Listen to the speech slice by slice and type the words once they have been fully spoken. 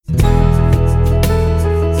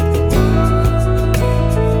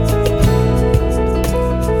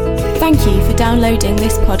for downloading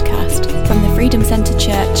this podcast from the Freedom Centre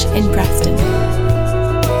Church in Preston.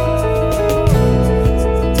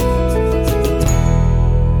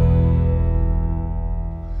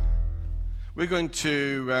 We're going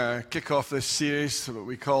to kick off this series, what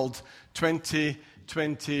we called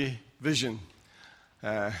 2020 Vision.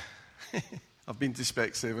 I've been to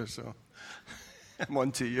Specsavers, so I'm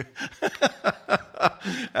on to you.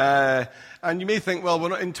 And you may think, well, we're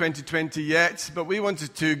not in 2020 yet, but we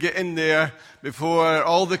wanted to get in there before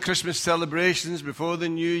all the Christmas celebrations, before the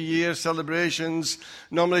New Year celebrations.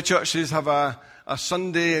 Normally churches have a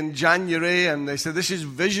Sunday in January, and they say this is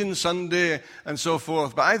Vision Sunday and so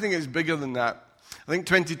forth. But I think it's bigger than that. I think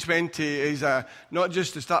 2020 is not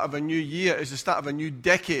just the start of a new year, it's the start of a new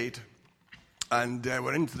decade. And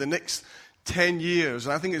we're into the next 10 years.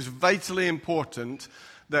 And I think it's vitally important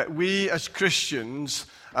that we as Christians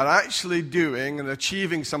are actually doing and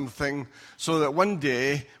achieving something so that one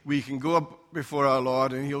day we can go up before our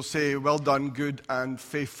Lord and He'll say, well done, good and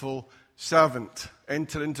faithful servant.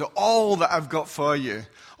 Enter into all that I've got for you,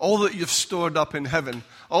 all that you've stored up in heaven,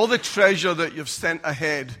 all the treasure that you've sent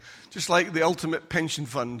ahead. Just like the ultimate pension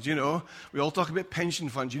fund, you know. We all talk about pension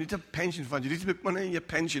funds. You need to have a pension fund. You need to put money in your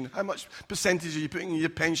pension. How much percentage are you putting in your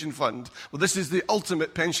pension fund? Well, this is the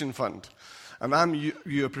ultimate pension fund. And I'm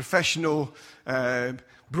your professional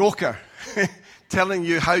broker telling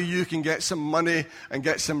you how you can get some money and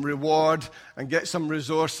get some reward and get some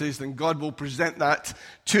resources, and God will present that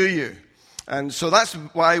to you. And so that's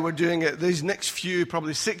why we're doing it these next few,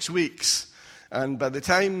 probably 6 weeks. And by the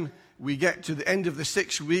time we get to the end of the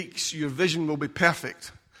 6 weeks, your vision will be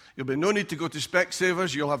perfect. You'll be no need to go to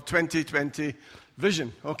Specsavers. You'll have 2020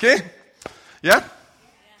 vision. Okay? Yeah?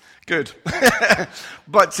 Good.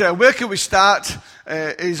 But where can we start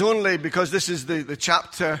is only because this is the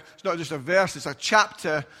chapter. It's not just a verse, it's a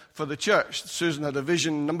chapter for the church. Susan had a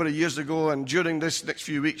vision a number of years ago, and during this next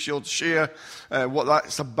few weeks she'll share what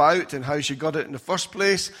that's about and how she got it in the first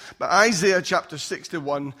place. But Isaiah chapter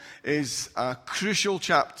 61 is a crucial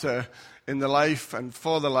chapter in the life and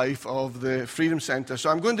for the life of the Freedom Centre. So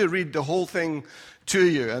I'm going to read the whole thing to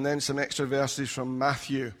you and then some extra verses from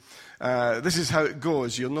Matthew. This is how it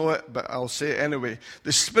goes. You'll know it, but I'll say it anyway.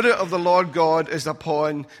 The Spirit of the Lord God is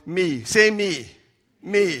upon me. Say me.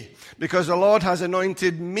 Me. Because the Lord has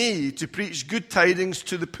anointed me to preach good tidings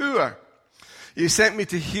to the poor. He sent me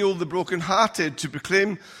to heal the brokenhearted, to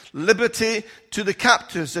proclaim liberty to the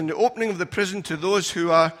captives and the opening of the prison to those who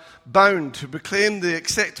are bound, to proclaim the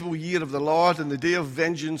acceptable year of the Lord and the day of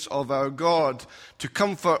vengeance of our God, to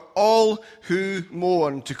comfort all who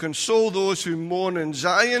mourn, to console those who mourn in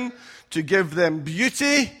Zion, to give them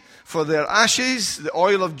beauty for their ashes, the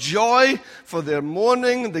oil of joy for their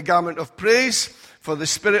mourning, the garment of praise for the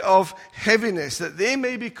spirit of heaviness, that they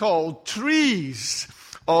may be called trees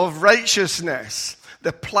of righteousness,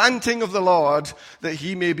 the planting of the Lord, that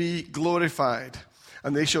He may be glorified.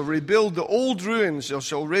 And they shall rebuild the old ruins, they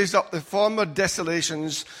shall raise up the former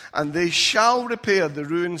desolations, and they shall repair the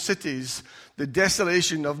ruined cities, the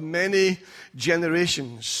desolation of many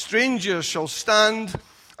generations. Strangers shall stand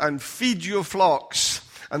and feed your flocks,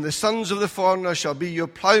 and the sons of the foreigner shall be your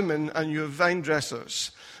plowmen and your vine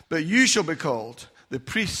dressers. But you shall be called the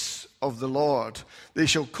priests of the Lord. They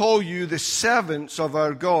shall call you the servants of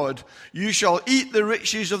our God. You shall eat the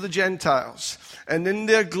riches of the Gentiles, and in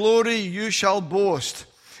their glory you shall boast.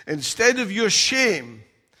 Instead of your shame,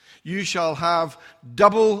 you shall have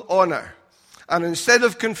double honor. And instead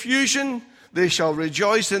of confusion, they shall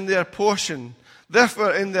rejoice in their portion.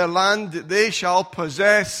 Therefore in their land they shall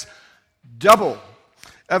possess double.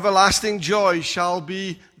 Everlasting joy shall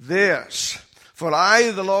be theirs. For I,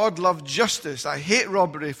 the Lord, love justice. I hate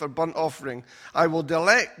robbery for burnt offering. I will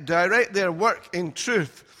direct their work in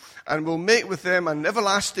truth, and will make with them an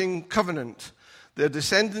everlasting covenant. Their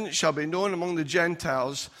descendants shall be known among the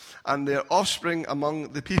Gentiles, and their offspring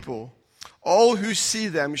among the people. All who see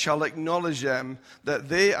them shall acknowledge them, that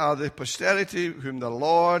they are the posterity whom the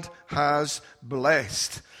Lord has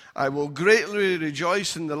blessed. I will greatly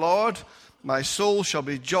rejoice in the Lord. My soul shall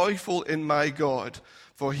be joyful in my God.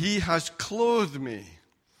 For He has clothed me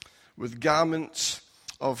with garments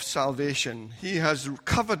of salvation. He has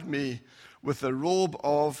covered me with a robe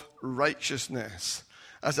of righteousness.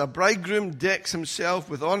 As a bridegroom decks himself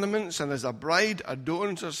with ornaments, and as a bride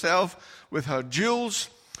adorns herself with her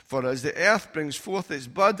jewels. For as the earth brings forth its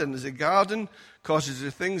bud, and as a garden causes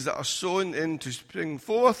the things that are sown in to spring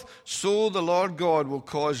forth, so the Lord God will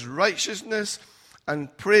cause righteousness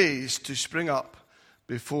and praise to spring up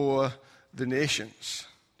before the nations.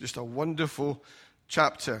 Just a wonderful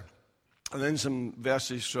chapter. And then some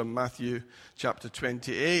verses from Matthew chapter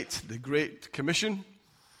 28, the Great Commission.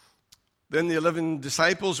 Then the 11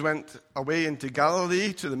 disciples went away into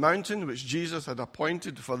Galilee to the mountain which Jesus had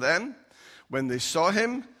appointed for them. When they saw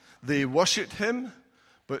him, they worshipped him,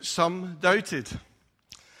 but some doubted.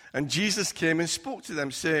 And Jesus came and spoke to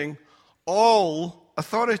them, saying, "All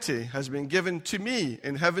authority has been given to me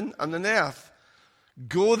in heaven and on earth.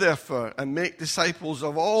 Go therefore and make disciples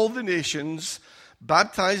of all the nations,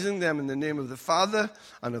 baptizing them in the name of the Father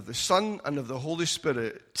and of the Son and of the Holy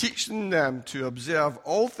Spirit, teaching them to observe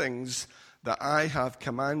all things that I have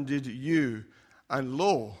commanded you. And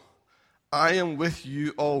lo, I am with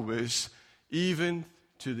you always, even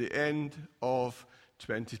to the end of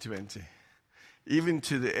 2020. Even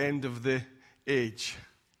to the end of the age.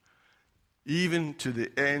 Even to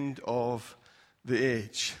the end of the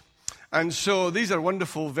age." And so these are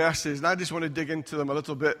wonderful verses, and I just want to dig into them a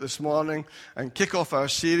little bit this morning and kick off our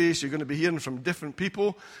series. You're going to be hearing from different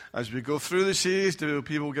people as we go through the series. There will be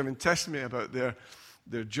people giving testimony about their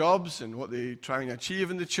jobs and what they try and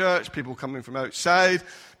achieve in the church, people coming from outside,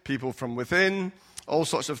 people from within, all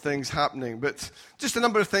sorts of things happening. But just a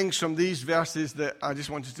number of things from these verses that I just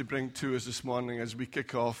wanted to bring to us this morning as we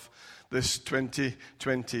kick off this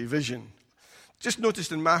 2020 vision. Just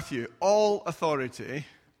noticed in Matthew, all authority,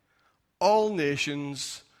 all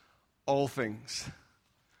nations, all things.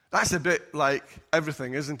 That's a bit like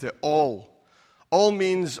everything, isn't it? All. All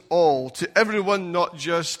means all, to everyone, not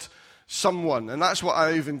just someone. And that's what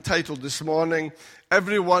I've entitled this morning,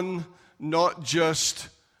 Everyone, Not Just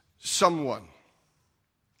Someone.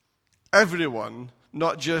 Everyone,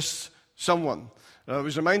 not just someone. I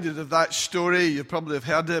was reminded of that story. You probably have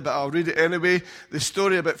heard it, but I'll read it anyway. The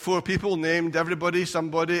story about 4 people named everybody,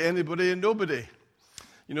 somebody, anybody, and nobody.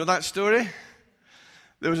 You know that story?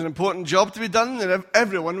 There was an important job to be done, and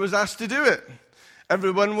everyone was asked to do it.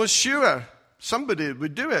 Everyone was sure somebody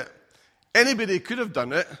would do it. Anybody could have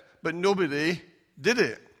done it, but nobody did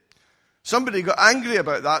it. Somebody got angry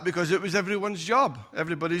about that because it was everyone's job,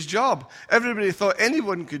 everybody's job. Everybody thought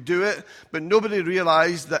anyone could do it, but nobody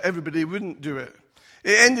realized that everybody wouldn't do it.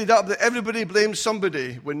 It ended up that everybody blamed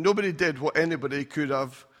somebody when nobody did what anybody could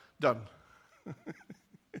have done.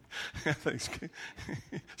 Thanks.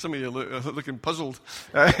 Some of you are looking puzzled.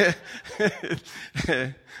 And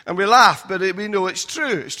we laugh, but we know it's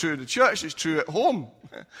true. It's true in the church. It's true at home,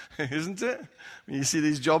 isn't it? When you see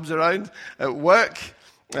these jobs around at work,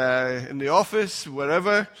 in the office,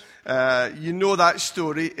 wherever, you know that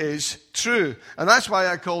story is true. And that's why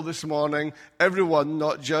I call this morning, Everyone,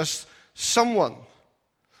 Not Just Someone.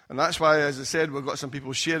 And that's why, as I said, we've got some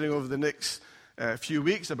people sharing over the next few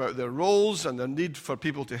weeks about their roles and their need for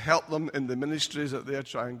people to help them in the ministries that they're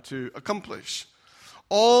trying to accomplish.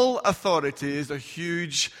 All authority is a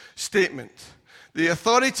huge statement. The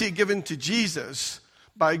authority given to Jesus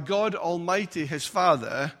by God Almighty, his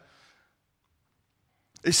Father,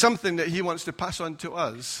 is something that he wants to pass on to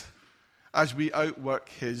us as we outwork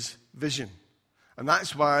his vision. And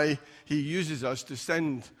that's why he uses us to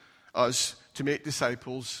send us to make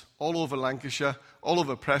disciples all over Lancashire, all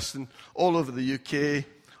over Preston, all over the UK,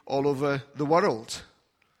 all over the world.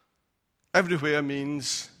 Everywhere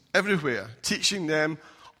means everywhere, teaching them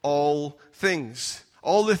all things.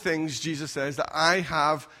 All the things, Jesus says, that I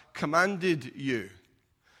have commanded you.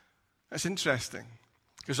 That's interesting.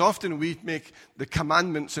 Because often we make the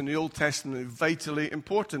commandments in the Old Testament vitally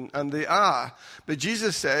important, and they are. But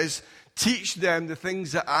Jesus says, teach them the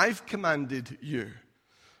things that I've commanded you.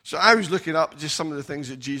 So I was looking up just some of the things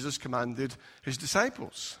that Jesus commanded his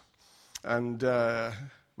disciples. And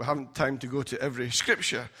we haven't time to go to every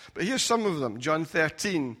scripture. But here's some of them. John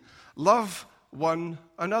 13, love one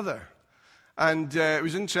another. And it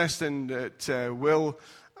was interesting that Will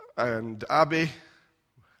and Abby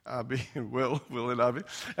and Will and Abby,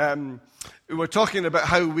 we were talking about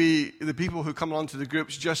how the people who come along to the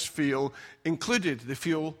groups just feel included. They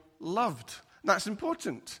feel loved. And that's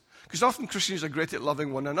important. Because often Christians are great at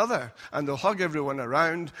loving one another, and they'll hug everyone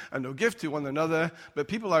around, and they'll give to one another. But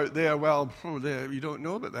people out there, well, you don't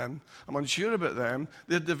know about them. I'm unsure about them.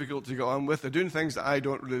 They're difficult to get on with. They're doing things that I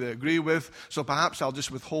don't really agree with, so perhaps I'll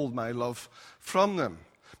just withhold my love from them.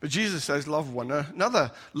 But Jesus says, love one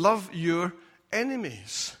another. Love your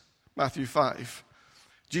enemies. Matthew 5.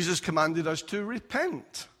 Jesus commanded us to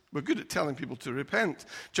repent. We're good at telling people to repent.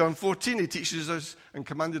 John 14, he teaches us and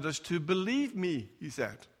commanded us to believe me, he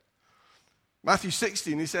said. Matthew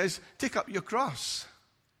 16, he says, take up your cross.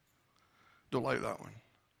 Don't like that one.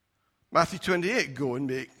 Matthew 28, go and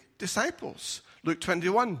make disciples. Luke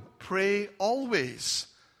 21, pray always.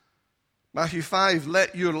 Matthew 5,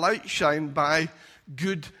 let your light shine by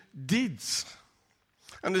good deeds.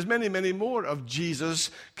 And there's many, many more of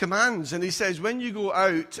Jesus' commands. And he says, when you go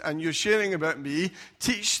out and you're sharing about me,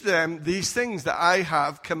 teach them these things that I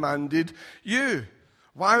have commanded you.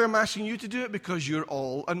 Why am I asking you to do it? Because you're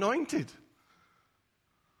all anointed.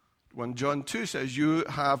 1 John 2 says, you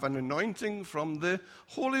have an anointing from the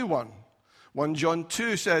Holy One. 1 John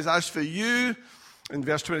 2 says, as for you, in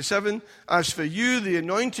verse 27, as for you, the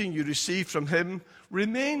anointing you receive from him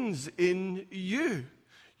remains in you.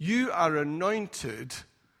 You are anointed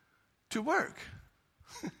to work.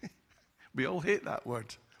 We all hate that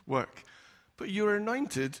word, work. But you're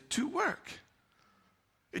anointed to work.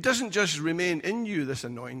 It doesn't just remain in you, this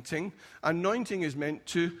anointing. Anointing is meant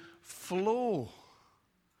to flow.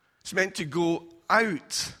 It's meant to go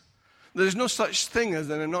out. There's no such thing as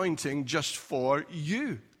an anointing just for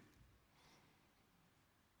you.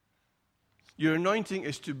 Your anointing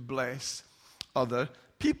is to bless other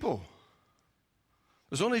people.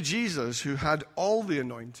 There's only Jesus who had all the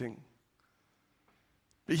anointing.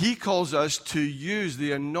 But he calls us to use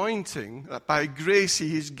the anointing that by grace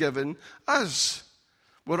he has given us.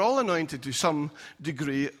 We're all anointed to some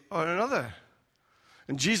degree or another.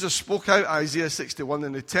 And Jesus spoke out Isaiah 61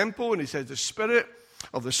 in the temple, and he said, the Spirit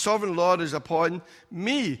of the sovereign Lord is upon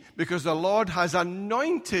me, because the Lord has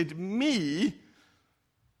anointed me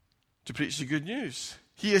to preach the good news.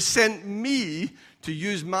 He has sent me to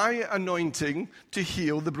use my anointing to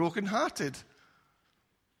heal the brokenhearted.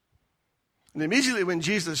 And immediately when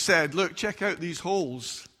Jesus said, look, check out these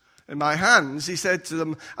holes in my hands, he said to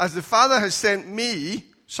them, as the Father has sent me,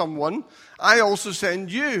 someone, I also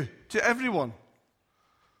send you to everyone.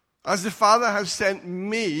 As the Father has sent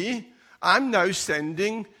me, I'm now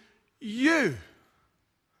sending you.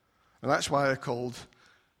 And that's why I called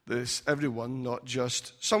this everyone, not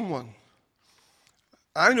just someone.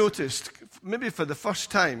 I noticed, maybe for the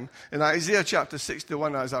first time, in Isaiah chapter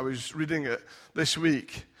 61, as I was reading it this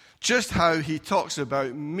week, just how he talks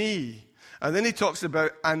about me. And then he talks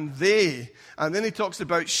about and they. And then he talks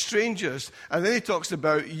about strangers. And then he talks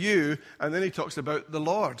about you. And then he talks about the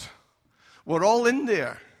Lord. We're all in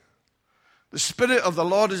there. The Spirit of the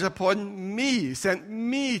Lord is upon me. He sent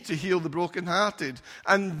me to heal the brokenhearted.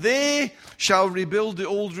 And they shall rebuild the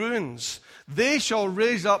old ruins. They shall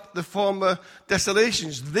raise up the former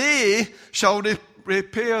desolations. They shall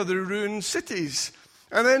repair the ruined cities.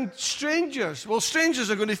 And then strangers. Well, strangers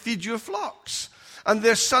are going to feed your flocks. And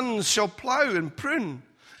their sons shall plow and prune.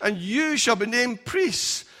 And you shall be named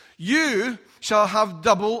priests. You shall have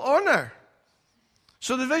double honor.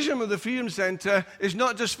 So the vision of the Freedom Centre is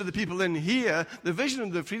not just for the people in here. The vision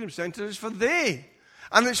of the Freedom Centre is for they.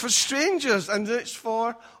 And it's for strangers. And it's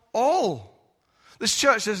for all. This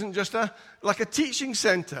church isn't just like a teaching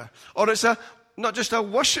centre. Or it's not just a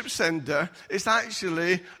worship centre. It's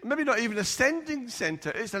actually, maybe not even a sending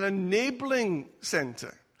centre. It's an enabling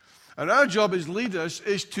centre. And our job as leaders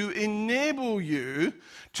is to enable you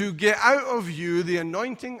to get out of you the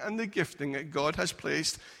anointing and the gifting that God has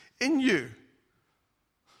placed in you.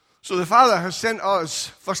 So the Father has sent us,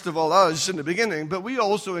 first of all us in the beginning, but we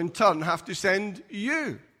also in turn have to send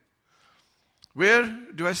you. Where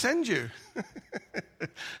do I send you?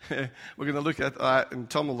 We're going to look at that, and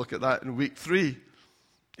Tom will look at that in week 3.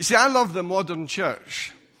 You see, I love the modern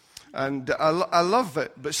church, and I love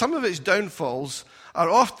it, but some of its downfalls are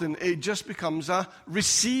often it just becomes a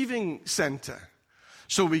receiving center.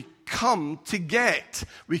 So we come to get,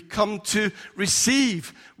 we come to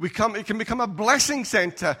receive, it can become a blessing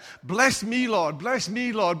center. Bless me, Lord, bless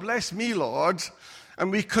me, Lord, bless me, Lord. And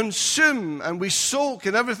we consume and we soak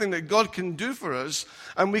in everything that God can do for us.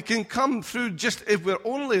 And we can come through just, if we're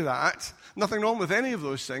only that, nothing wrong with any of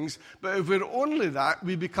those things, but if we're only that,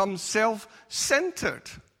 we become self-centered.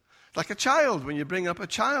 Like a child, when you bring up a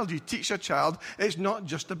child, you teach a child, it's not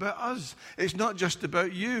just about us. It's not just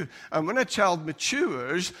about you. And when a child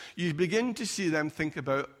matures, you begin to see them think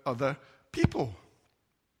about other people.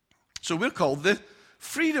 So we're called the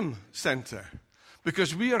Freedom Centre,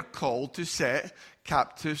 because we are called to set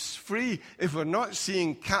captives free. If we're not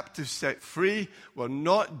seeing captives set free, we're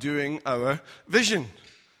not doing our vision.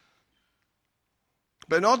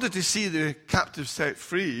 But in order to see the captives set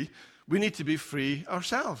free, we need to be free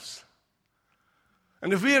ourselves.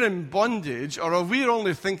 And if we're in bondage, or if we're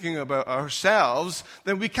only thinking about ourselves,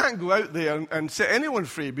 then we can't go out there and set anyone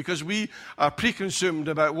free, because we are preconsumed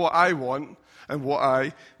about what I want and what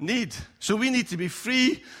I need. So we need to be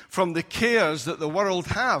free from the cares that the world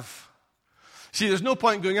have. See, there's no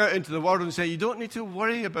point going out into the world and saying, you don't need to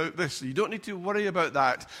worry about this, you don't need to worry about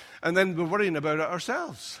that, and then we're worrying about it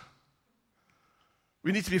ourselves.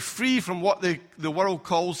 We need to be free from what the world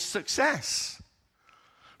calls success.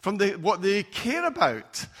 from what they care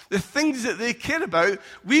about. The things that they care about,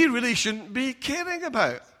 we really shouldn't be caring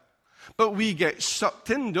about. But we get sucked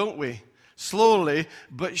in, don't we? Slowly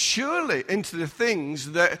but surely into the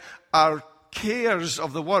things that are cares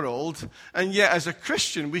of the world, and yet as a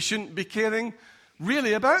Christian, we shouldn't be caring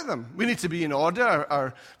really about them. We need to be in order.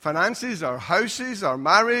 Our finances, our houses, our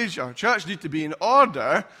marriage, our church need to be in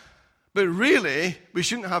order, but really, we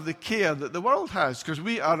shouldn't have the care that the world has, because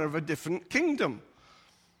we are of a different kingdom.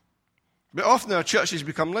 But often our churches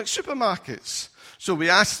become like supermarkets. So we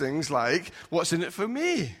ask things like, what's in it for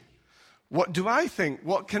me? What do I think?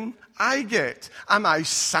 What can I get? Am I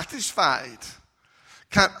satisfied?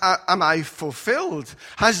 Am I fulfilled?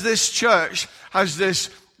 Has this church, has this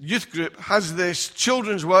youth group, has this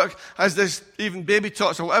children's work, has this even baby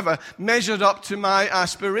talks or whatever, measured up to my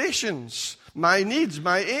aspirations, my needs,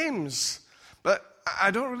 my aims? But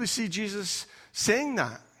I don't really see Jesus saying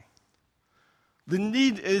that. The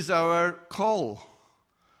need is our call,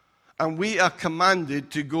 and we are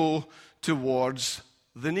commanded to go towards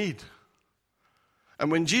the need.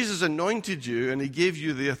 And when Jesus anointed you and he gave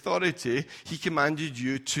you the authority, he commanded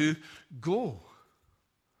you to go.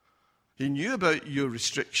 He knew about your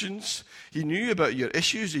restrictions. He knew about your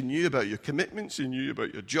issues. He knew about your commitments. He knew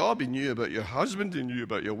about your job. He knew about your husband. He knew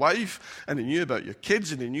about your wife. And he knew about your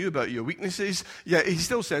kids. And he knew about your weaknesses. Yet he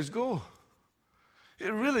still says, go.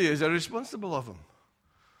 It really is irresponsible of him.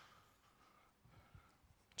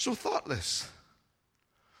 So thoughtless.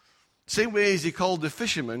 Same way as he called the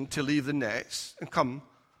fishermen to leave the nets and come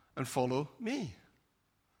and follow me.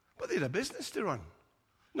 But they had a business to run.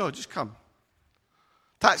 No, just come.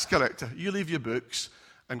 Tax collector, you leave your books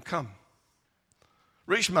and come.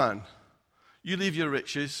 Rich man, you leave your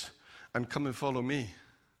riches and come and follow me.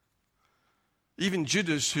 Even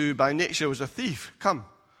Judas, who by nature was a thief, come,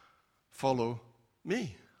 follow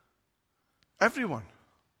me. Everyone,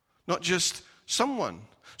 not just someone.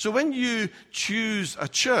 So when you choose a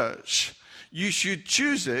church, you should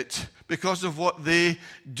choose it because of what they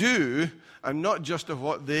do and not just of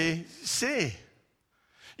what they say.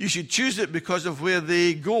 You should choose it because of where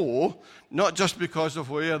they go, not just because of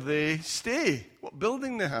where they stay, what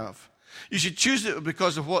building they have. You should choose it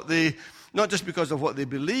because of not just because of what they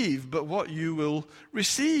believe, but what you will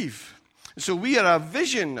receive. So we are a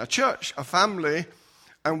vision, a church, a family,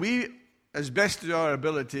 and we, as best to our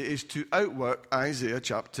ability, is to outwork Isaiah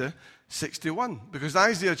chapter 61. Because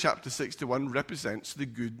Isaiah chapter 61 represents the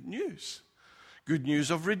good news. Good news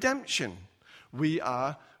of redemption. We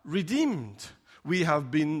are redeemed. We have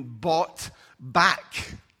been bought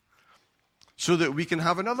back so that we can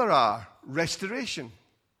have another R, restoration.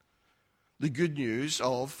 The good news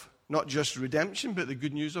of not just redemption, but the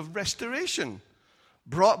good news of restoration.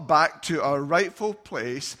 Brought back to our rightful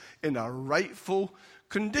place in our rightful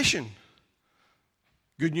condition.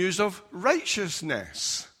 Good news of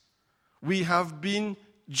righteousness. We have been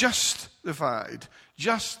justified,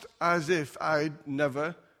 just as if I'd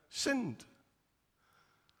never sinned.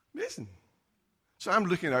 Amazing. So I'm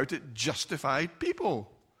looking out at justified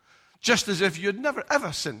people, just as if you'd never,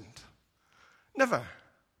 ever sinned. Never.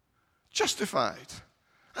 Justified.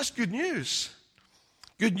 That's good news.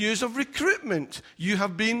 Good news of recruitment. You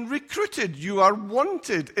have been recruited. You are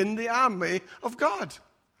wanted in the army of God.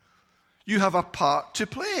 You have a part to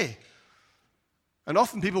play. And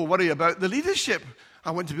often people worry about the leadership.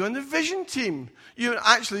 I want to be on the vision team. You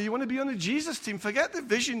want to be on the Jesus team. Forget the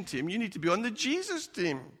vision team. You need to be on the Jesus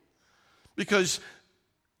team. Because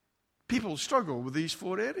people struggle with these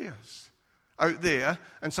 4 areas. Out there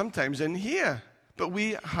and sometimes in here. But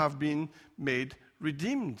we have been made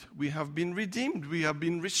redeemed. We have been redeemed. We have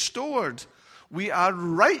been restored. We are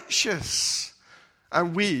righteous.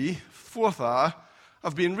 And we, 4th R,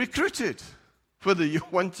 have been recruited. Whether you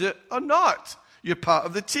want it or not. You're part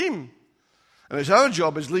of the team. And it's our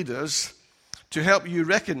job as leaders to help you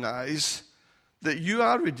recognize that you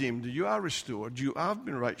are redeemed, you are restored, you have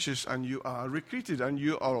been righteous, and you are recruited, and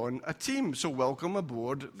you are on a team. So welcome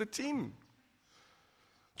aboard the team.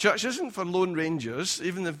 Church isn't for lone rangers,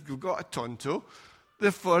 even if you've got a Tonto. They're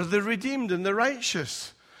for the redeemed and the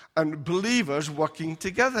righteous, and believers working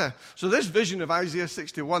together. So this vision of Isaiah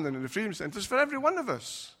 61 and in the Freedom Centre is for every one of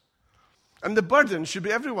us. And the burden should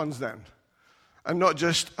be everyone's then, and not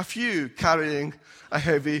just a few carrying a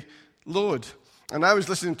heavy load. And I was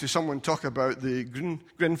listening to someone talk about the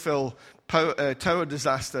Grenfell Tower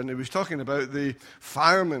disaster, and he was talking about the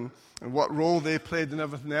firemen and what role they played and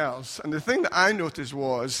everything else. And the thing that I noticed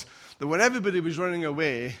was that when everybody was running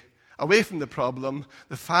away from the problem,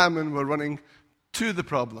 the firemen were running to the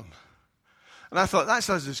problem. And I thought, that's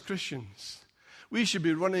us as Christians. We should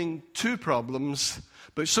be running to problems,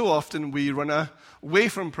 but so often we run away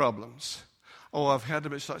from problems. Oh, I've heard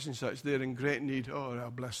about such and such. They're in great need. Oh,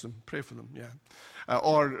 I'll bless them. Pray for them, yeah.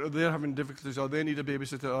 Or they're having difficulties, or they need a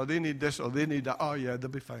babysitter, or they need this, or they need that. Oh, yeah, they'll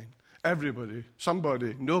be fine. Everybody,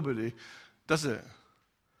 somebody, nobody does it.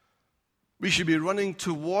 We should be running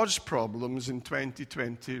towards problems in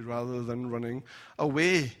 2020 rather than running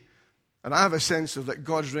away. And I have a sense of that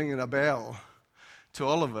God's ringing a bell to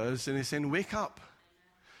all of us, and he's saying, wake up.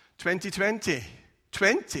 2020.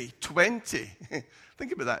 2020.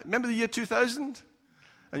 Think about that. Remember the year 2000?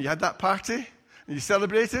 And you had that party? And you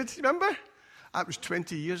celebrated? Remember? That was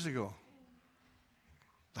 20 years ago.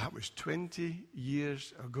 That was 20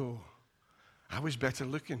 years ago. I was better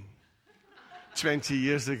looking 20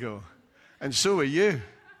 years ago. And so were you.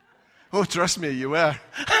 Oh, trust me, you were.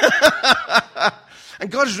 And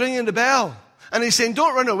God's ringing the bell. And he's saying,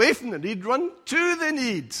 don't run away from the need, run to the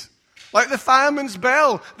need. Like the fireman's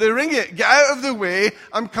bell. They ring it, get out of the way,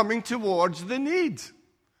 I'm coming towards the need.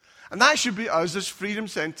 And that should be us as Freedom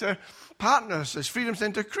Centre partners, as Freedom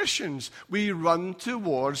Centre Christians. We run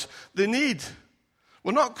towards the need.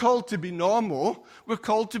 We're not called to be normal, we're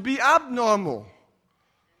called to be abnormal.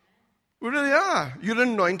 We really are. You're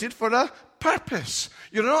anointed for a purpose.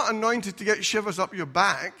 You're not anointed to get shivers up your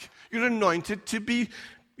back. You're anointed to be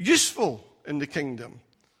useful in the kingdom.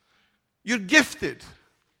 You're gifted.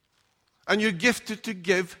 And you're gifted to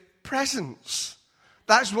give presents.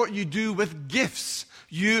 That's what you do with gifts.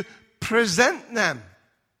 You present them.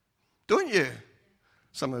 Don't you?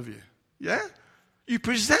 Some of you. Yeah? You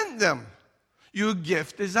present them. Your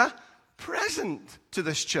gift is a present to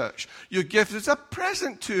this church. Your gift is a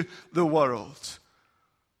present to the world.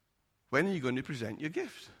 When are you going to present your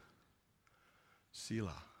gift?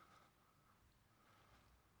 Selah.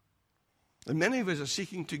 And many of us are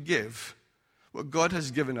seeking to give what God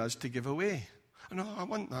has given us to give away. Oh, no, I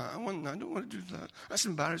want that. I don't want to do that. That's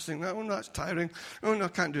embarrassing. Oh, no, that's tiring. Oh, no, I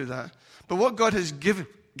can't do that. But what God has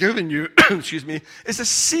given you, excuse me, is a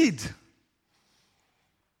seed.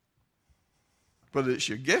 Whether it's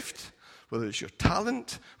your gift, whether it's your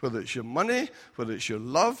talent, whether it's your money, whether it's your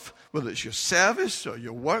love, whether it's your service or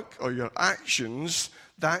your work or your actions,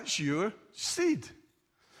 that's your seed.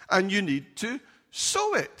 And you need to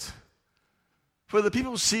sow it, whether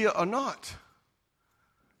people see it or not.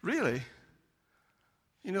 Really?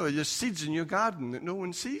 You know, there's seeds in your garden that no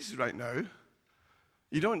one sees right now.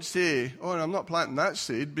 You don't say, oh, I'm not planting that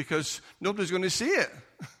seed because nobody's going to see it.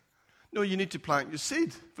 No, you need to plant your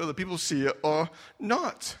seed, whether people see it or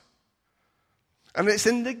not. And it's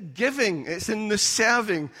in the giving, it's in the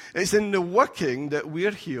serving, it's in the working that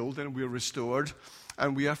we're healed and we're restored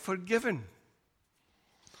and we are forgiven.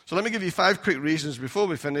 So let me give you 5 quick reasons before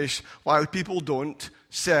we finish why people don't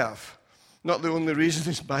serve. Not the only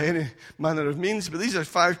reasons by any manner of means, but these are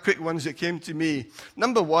 5 quick ones that came to me.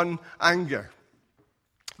 Number 1, anger.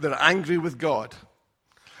 They're angry with God.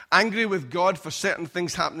 Angry with God for certain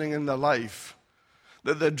things happening in their life.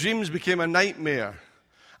 That their dreams became a nightmare.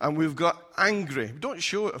 And we've got angry. We don't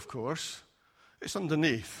show it, of course. It's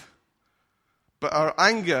underneath. But our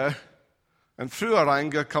anger, and through our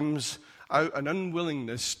anger comes out an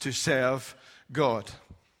unwillingness to serve God.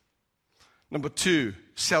 Number 2,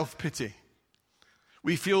 self-pity.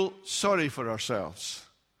 We feel sorry for ourselves.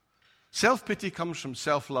 Self-pity comes from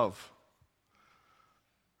self-love.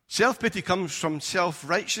 Self-pity comes from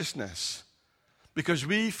self-righteousness because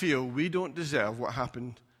we feel we don't deserve what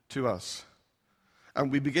happened to us.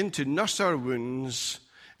 And we begin to nurse our wounds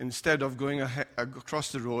instead of going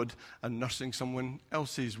across the road and nursing someone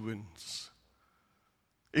else's wounds.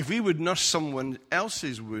 If we would nurse someone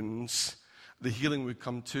else's wounds, the healing would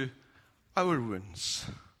come to our wounds.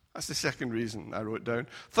 That's the second reason I wrote down.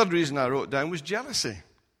 Third reason I wrote down was jealousy.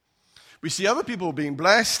 We see other people being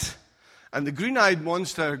blessed, and the green-eyed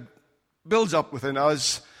monster builds up within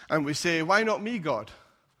us, and we say, why not me, God?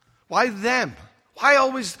 Why them? Why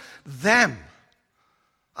always them?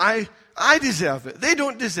 I deserve it. They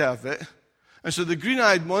don't deserve it. And so the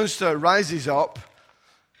green-eyed monster rises up,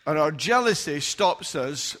 and our jealousy stops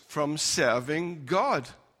us from serving God.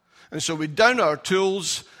 And so we down our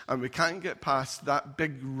tools, and we can't get past that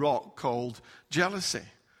big rock called jealousy.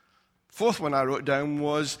 Fourth one I wrote down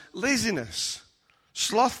was laziness,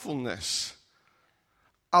 slothfulness.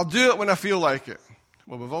 I'll do it when I feel like it.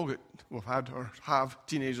 Well, we've had or have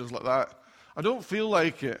teenagers like that. I don't feel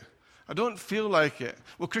like it. I don't feel like it.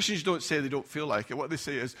 Well, Christians don't say they don't feel like it. What they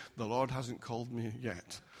say is, the Lord hasn't called me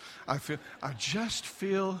yet. I just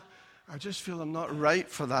feel I'm not right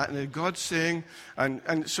for that. And God's saying, and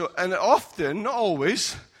often, not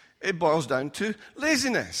always, it boils down to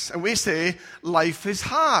laziness. And we say, life is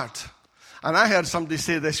hard. And I heard somebody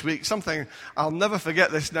say this week something, I'll never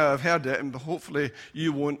forget this now, I've heard it, and hopefully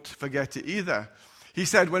you won't forget it either. He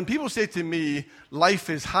said, when people say to me, life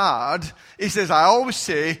is hard, he says, I always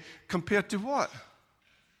say, compared to what?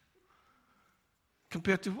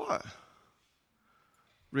 Compared to what?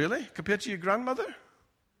 Really? Compared to your grandmother?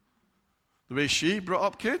 The way she brought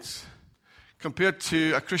up kids? Compared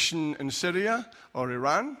to a Christian in Syria or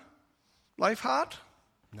Iran? Life hard?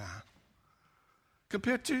 Nah.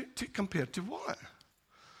 Compared to what?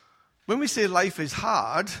 When we say life is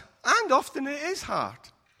hard, and often it is hard,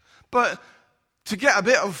 but to get a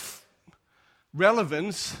bit of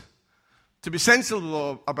relevance, to be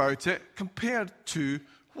sensible about it, compared to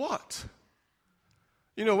what?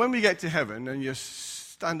 You know, when we get to heaven and you're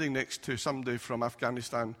standing next to somebody from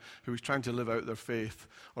Afghanistan who is trying to live out their faith,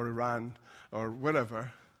 or Iran, or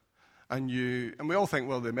wherever, and we all think,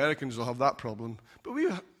 well, the Americans will have that problem, but we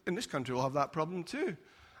in this country will have that problem too.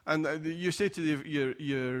 And you say to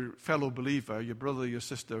your fellow believer, your brother, your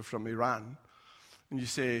sister from Iran, and you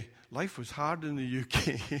say, life was hard in the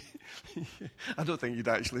UK. I don't think you'd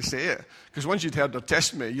actually say it. Because once you'd heard their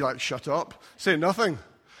testimony, you're like, shut up, say nothing.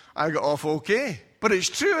 I got off okay. But it's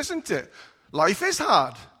true, isn't it? Life is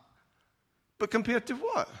hard. But compared to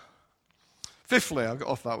what? Fifthly, I'll get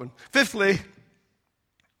off that one. Fifthly,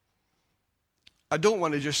 I don't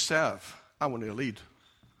want to just serve. I want to lead.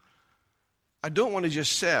 I don't want to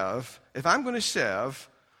just serve. If I'm going to serve,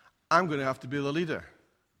 I'm going to have to be the leader.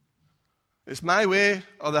 It's my way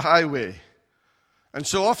or the highway. And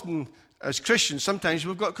so often, as Christians, sometimes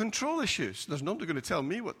we've got control issues. There's nobody going to tell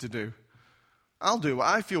me what to do. I'll do what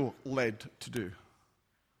I feel led to do.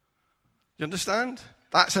 You understand?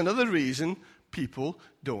 That's another reason people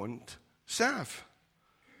don't serve.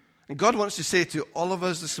 And God wants to say to all of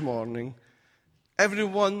us this morning,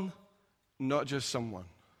 everyone, not just someone.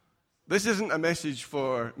 This isn't a message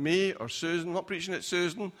for me or Susan. I'm not preaching at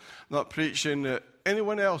Susan. I'm not preaching at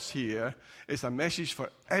anyone else here. It's a message for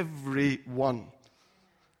everyone.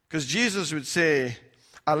 Because Jesus would say,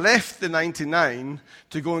 I left the 99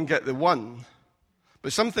 to go and get the one.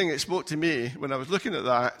 But something that spoke to me when I was looking at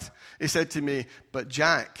that, he said to me, but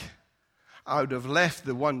Jack, I would have left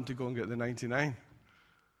the one to go and get the 99.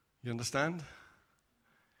 You understand?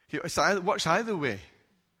 It works either way.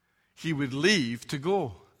 He would leave to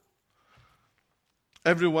go.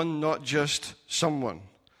 Everyone, not just someone.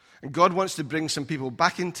 And God wants to bring some people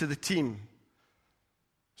back into the team.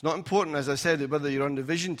 It's not important, as I said, whether you're on the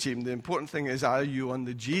vision team. The important thing is, are you on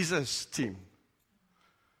the Jesus team?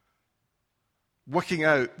 Working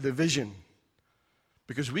out the vision.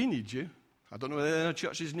 Because we need you. I don't know whether other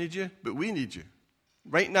churches need you, but we need you.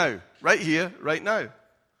 Right now. Right here, right now.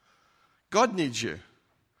 God needs you.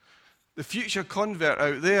 The future convert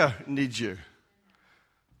out there needs you.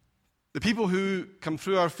 The people who come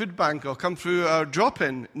through our food bank or come through our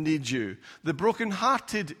drop-in need you. The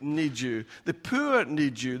brokenhearted need you. The poor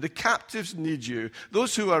need you. The captives need you.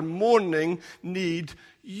 Those who are mourning need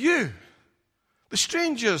you. The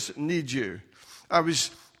strangers need you. I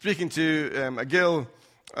was speaking to a girl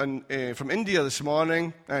from India this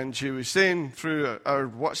morning, and she was saying through our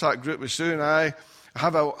WhatsApp group with Sue and I,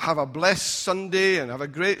 have a blessed Sunday and have a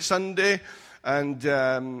great Sunday. And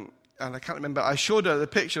I can't remember, I showed her the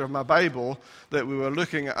picture of my Bible that we were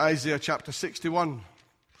looking at Isaiah chapter 61.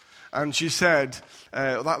 And she said,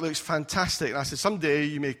 that looks fantastic. And I said, someday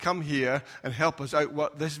you may come here and help us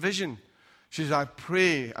outwork this vision. She said, I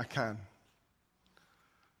pray I can.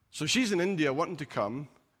 So she's in India wanting to come.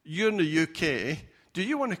 You're in the UK. Do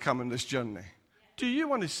you want to come on this journey? Do you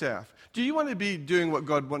want to serve? Do you want to be doing what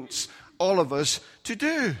God wants all of us to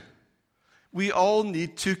do? We all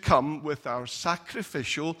need to come with our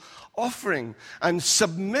sacrificial offering and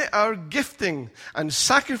submit our gifting and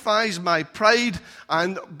sacrifice my pride.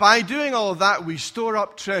 And by doing all that, we store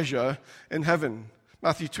up treasure in heaven.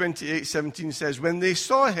 Matthew 28:17 says, when they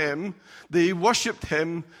saw him, they worshipped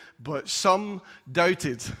him, but some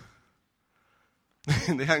doubted.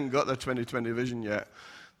 They hadn't got their 2020 vision yet.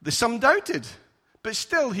 Some doubted. But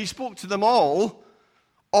still, he spoke to them all.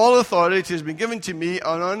 All authority has been given to me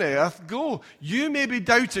on earth. Go. You may be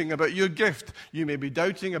doubting about your gift. You may be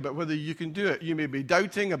doubting about whether you can do it. You may be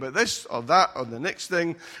doubting about this or that or the next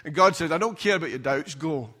thing. And God says, I don't care about your doubts.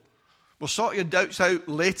 Go. We'll sort your doubts out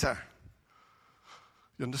later.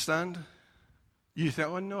 You understand? You think,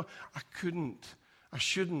 oh no, I couldn't. I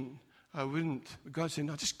shouldn't. I wouldn't. But God said,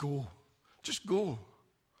 no, just go. Just go.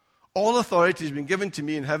 All authority has been given to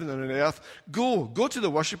me in heaven and on earth. Go. Go to the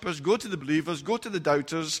worshippers. Go to the believers. Go to the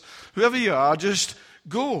doubters. Whoever you are, just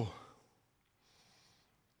go.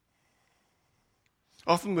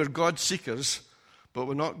 Often we're God seekers, but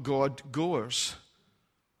we're not God goers.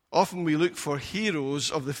 Often we look for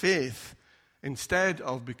heroes of the faith instead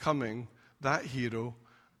of becoming that hero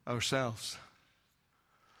ourselves.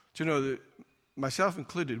 Do you know that, myself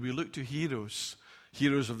included, we look to heroes.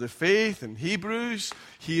 Heroes of the faith in Hebrews,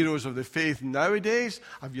 heroes of the faith nowadays.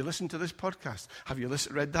 Have you listened to this podcast? Have you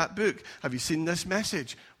read that book? Have you seen this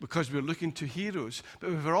message? Because we're looking to heroes.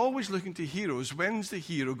 But if we're always looking to heroes, when's the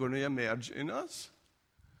hero going to emerge in us?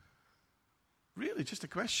 Really, just a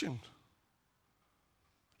question.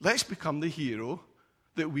 Let's become the hero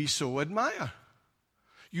that we so admire.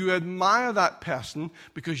 You admire that person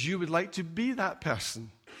because you would like to be that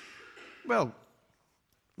person. Well,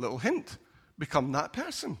 little hint. Become that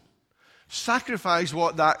person. Sacrifice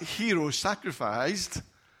what that hero sacrificed,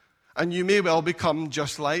 and you may well become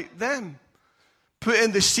just like them. Put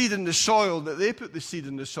in the seed in the soil that they put the seed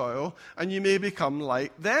in the soil, and you may become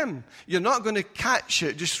like them. You're not going to catch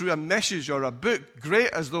it just through a message or a book,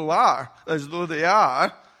 great as though they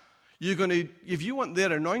are. You're going to, if you want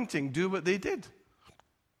their anointing, do what they did.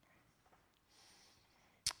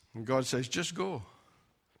 And God says, just go.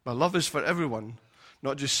 My love is for everyone,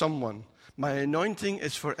 not just someone. My anointing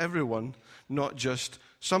is for everyone, not just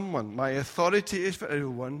someone. My authority is for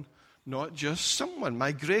everyone, not just someone.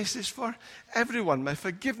 My grace is for everyone. My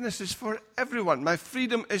forgiveness is for everyone. My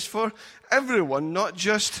freedom is for everyone, not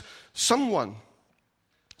just someone.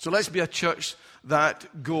 So let's be a church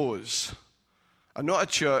that goes, and not a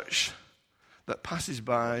church that passes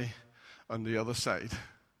by on the other side.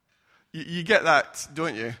 You get that,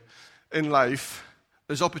 don't you, in life?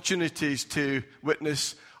 There's opportunities to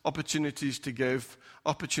witness, opportunities to give,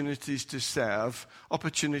 opportunities to serve,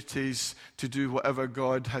 opportunities to do whatever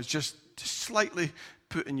God has just slightly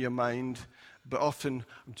put in your mind, but often,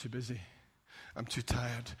 I'm too busy, I'm too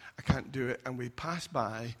tired, I can't do it, and we pass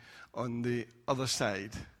by on the other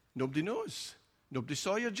side. Nobody knows. Nobody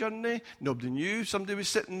saw your journey, nobody knew somebody was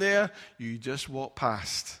sitting there, you just walk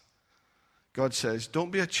past. God says,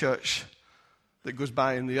 don't be a church that goes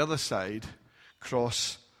by on the other side,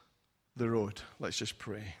 cross the road. Let's just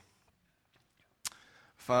pray.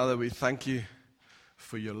 Father, we thank you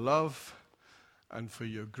for your love and for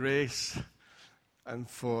your grace and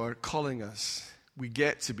for calling us. We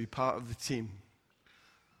get to be part of the team.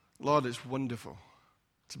 Lord, it's wonderful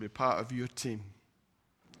to be part of your team.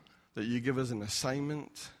 That you give us an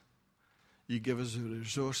assignment, you give us the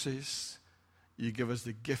resources, you give us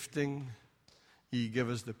the gifting, you give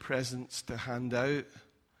us the presents to hand out.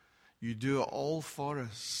 You do it all for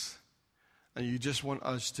us. And you just want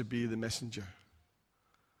us to be the messenger.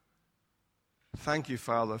 Thank you,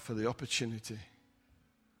 Father, for the opportunity,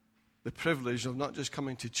 the privilege of not just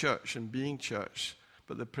coming to church and being church,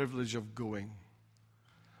 but the privilege of going.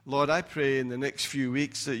 Lord, I pray in the next few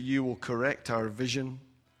weeks that you will correct our vision.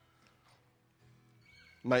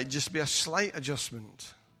 Might just be a slight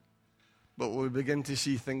adjustment, but we'll begin to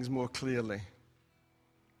see things more clearly.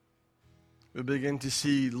 We'll begin to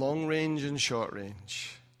see long range and short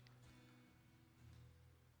range.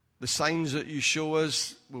 The signs that you show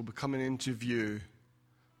us will be coming into view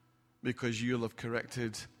because you'll have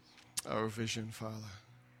corrected our vision, Father.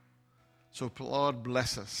 So, Lord,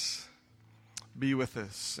 bless us. Be with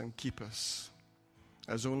us and keep us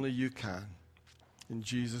as only you can. In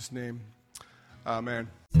Jesus' name, amen.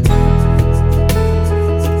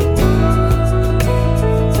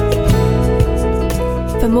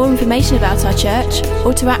 For more information about our church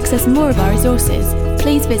or to access more of our resources,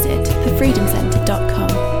 please visit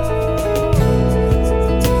thefreedomcentre.com.